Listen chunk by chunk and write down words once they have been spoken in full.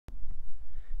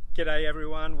G'day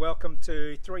everyone, welcome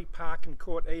to 3 Parkin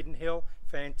Court, Eden Hill.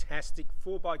 Fantastic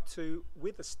 4x2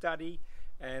 with a study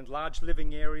and large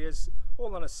living areas,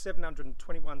 all on a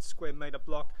 721 square metre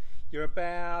block. You're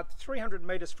about 300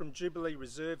 metres from Jubilee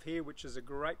Reserve here, which is a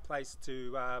great place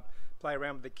to play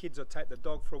around with the kids or take the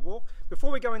dog for a walk. Before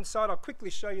we go inside, I'll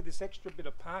quickly show you this extra bit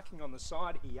of parking on the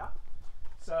side here.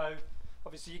 So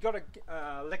obviously you've got an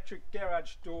electric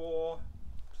garage door,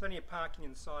 plenty of parking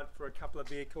inside for a couple of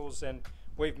vehicles, and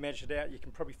we've measured out you can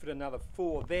probably fit another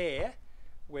 4 there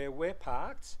where we're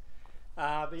parked.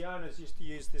 The owners used to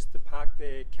use this to park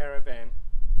their caravan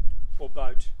or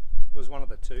boat. It was one of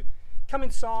the two. Come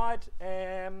inside,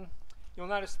 you'll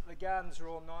notice that the gardens are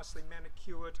all nicely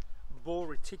manicured, ball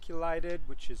reticulated,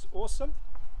 which is awesome.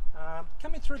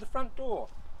 Coming through the front door,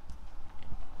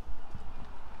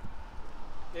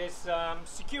 there's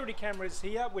security cameras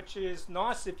here, which is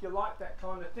nice if you like that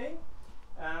kind of thing.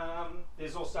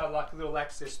 There's also like a little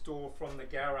access door from the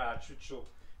garage, which will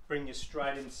bring you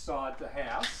straight inside the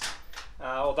house,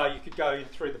 although you could go in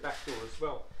through the back door as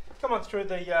well. Come on through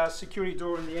the security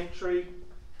door in the entry.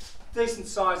 Decent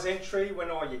size entry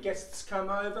when all your guests come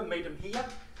over, meet them here.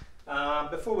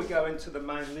 Before we go into the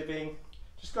main living,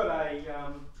 just got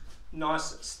a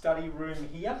nice study room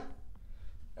here,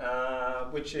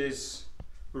 which is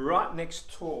right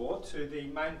next door to the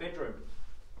main bedroom.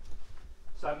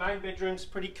 So main bedroom's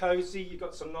pretty cosy. You've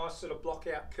got some nice sort of block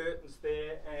out curtains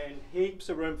there and heaps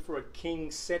of room for a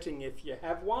king setting if you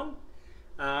have one.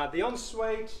 The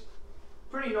ensuite,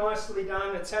 pretty nicely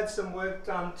done. It's had some work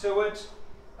done to it.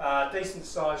 Decent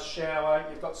sized shower.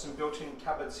 You've got some built-in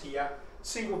cupboards here.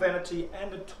 Single vanity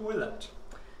and a toilet.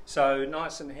 So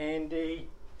nice and handy.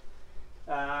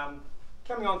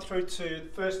 Coming on through to the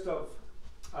first of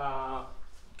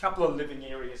couple of living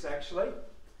areas actually.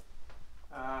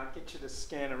 Get you to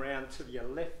scan around to your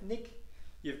left, Nick.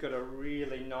 You've got a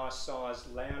really nice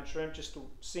sized lounge room, just a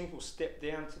single step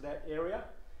down to that area.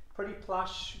 Pretty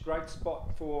plush, great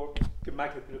spot for, you could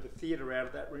make a bit of a theatre out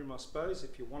of that room I suppose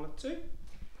if you wanted to.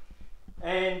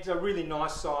 And a really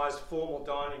nice sized formal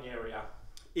dining area.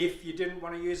 If you didn't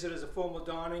want to use it as a formal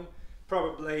dining,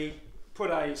 probably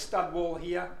put a stud wall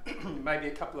here, maybe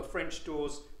a couple of French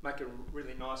doors, make a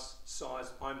really nice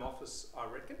sized home office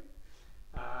I reckon.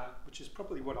 Which is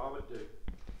probably what I would do.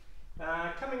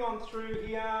 Coming on through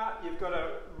here, you've got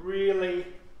a really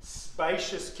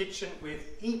spacious kitchen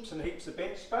with heaps and heaps of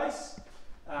bench space.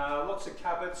 Lots of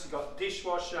cupboards, you've got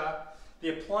dishwasher. The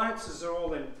appliances are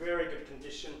all in very good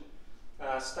condition.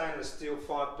 Stainless steel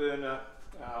 5-burner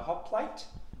hot plate,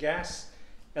 gas,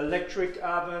 electric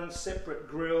oven, separate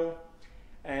grill,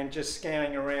 and just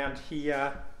scanning around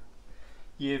here,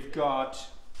 you've got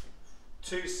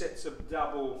 2 sets of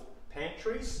double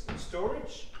pantries and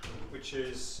storage, which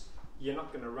is, you're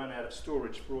not going to run out of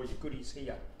storage for all your goodies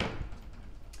here.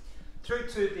 Through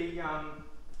to the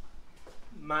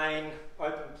main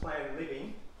open plan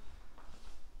living,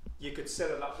 you could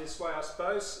set it up this way I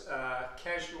suppose.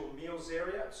 Casual meals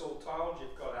area, it's all tiled.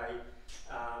 You've got a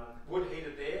wood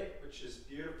heater there, which is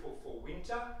beautiful for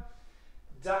winter.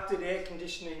 Ducted air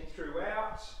conditioning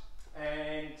throughout,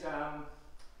 and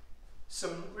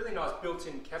some really nice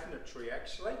built-in cabinetry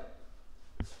actually.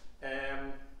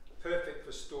 Perfect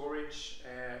for storage.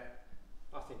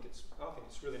 I think it's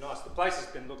really nice. The place has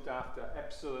been looked after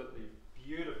absolutely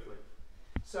beautifully.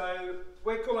 So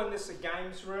we're calling this a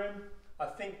games room. I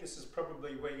think this is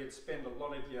probably where you'd spend a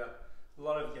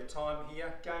lot of your time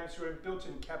here. Games room,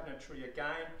 built-in cabinetry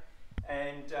again,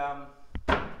 and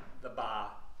the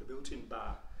bar, the built-in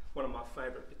bar, one of my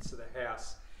favourite bits of the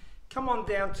house. Come on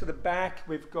down to the back.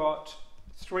 We've got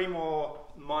 3 more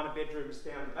minor bedrooms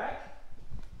down the back.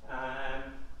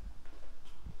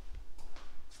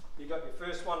 You've got your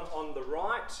first one on the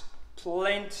right,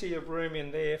 plenty of room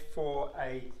in there for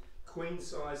a queen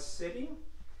size setting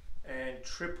and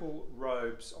triple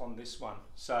robes on this one.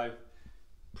 So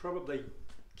probably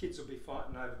kids will be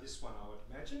fighting over this one I would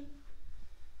imagine.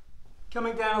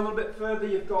 Coming down a little bit further,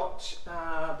 you've got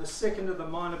the second of the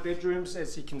minor bedrooms.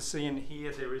 As you can see in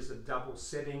here, there is a double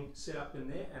setting set up in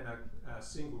there and a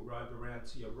single robe around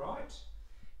to your right.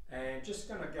 And just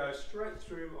going to go straight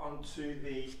through onto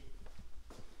the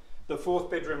 4th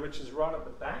bedroom, which is right at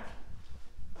the back.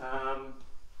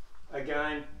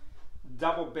 Again,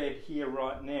 double bed here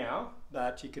right now,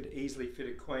 but you could easily fit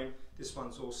a queen. This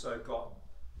one's also got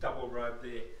double robe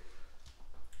there.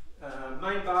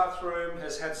 Main bathroom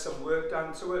has had some work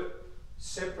done to it.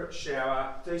 Separate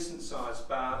shower, decent sized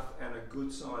bath, and a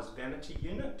good sized vanity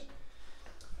unit.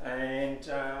 And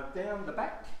down the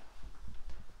back,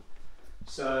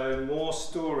 so more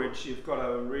storage. You've got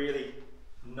a really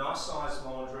nice sized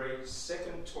laundry,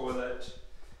 second toilet,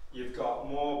 You've got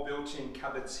more built-in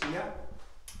cupboards here.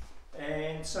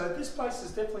 And so this place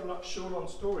is definitely not short on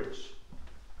storage.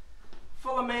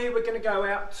 Follow me, we're going to go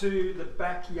out to the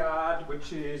backyard,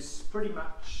 which is pretty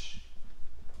much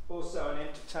also an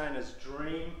entertainer's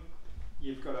dream.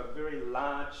 You've got a very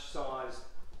large sized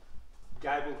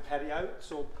gabled patio,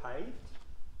 it's all paved.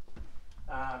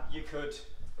 You could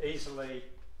easily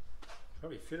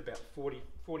probably fit about 40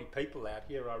 people out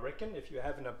here, I reckon, if you're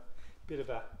having a bit of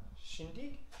a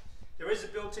shindig. There is a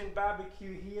built-in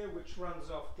barbecue here which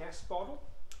runs off gas bottle,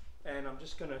 and I'm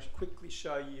just going to quickly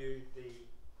show you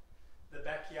the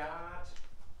backyard.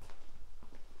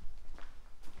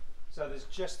 So there's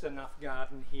just enough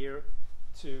garden here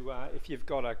to, if you've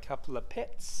got a couple of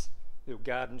pets, little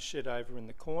garden shed over in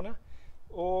the corner,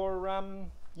 or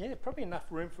yeah, probably enough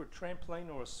room for a trampoline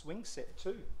or a swing set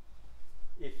too,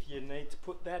 if you need to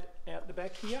put that out the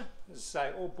back here. As I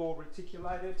say, all bore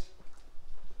reticulated.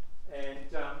 And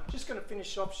just going to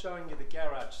finish off showing you the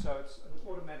garage. So it's an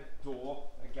automatic door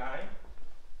again.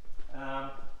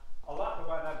 I like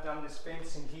the way they've done this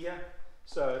fence in here.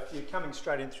 So if you're coming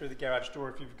straight in through the garage door,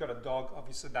 if you've got a dog,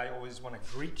 obviously they always want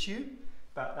to greet you,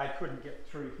 but they couldn't get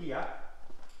through here.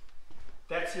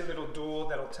 That's your little door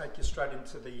that'll take you straight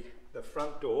into the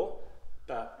front door,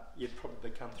 but you'd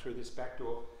probably come through this back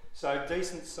door. So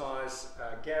decent size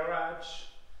garage,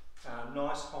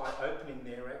 nice high opening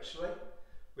there actually,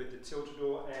 with the tilter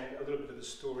door and a little bit of a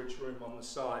storage room on the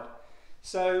side.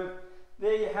 So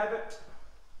there you have it.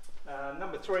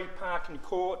 Number 3, Parkin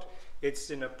Court. It's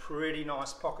in a pretty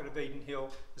nice pocket of Eden Hill.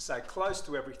 So close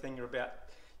to everything. You're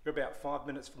about 5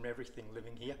 minutes from everything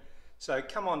living here. So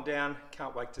come on down.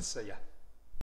 Can't wait to see you.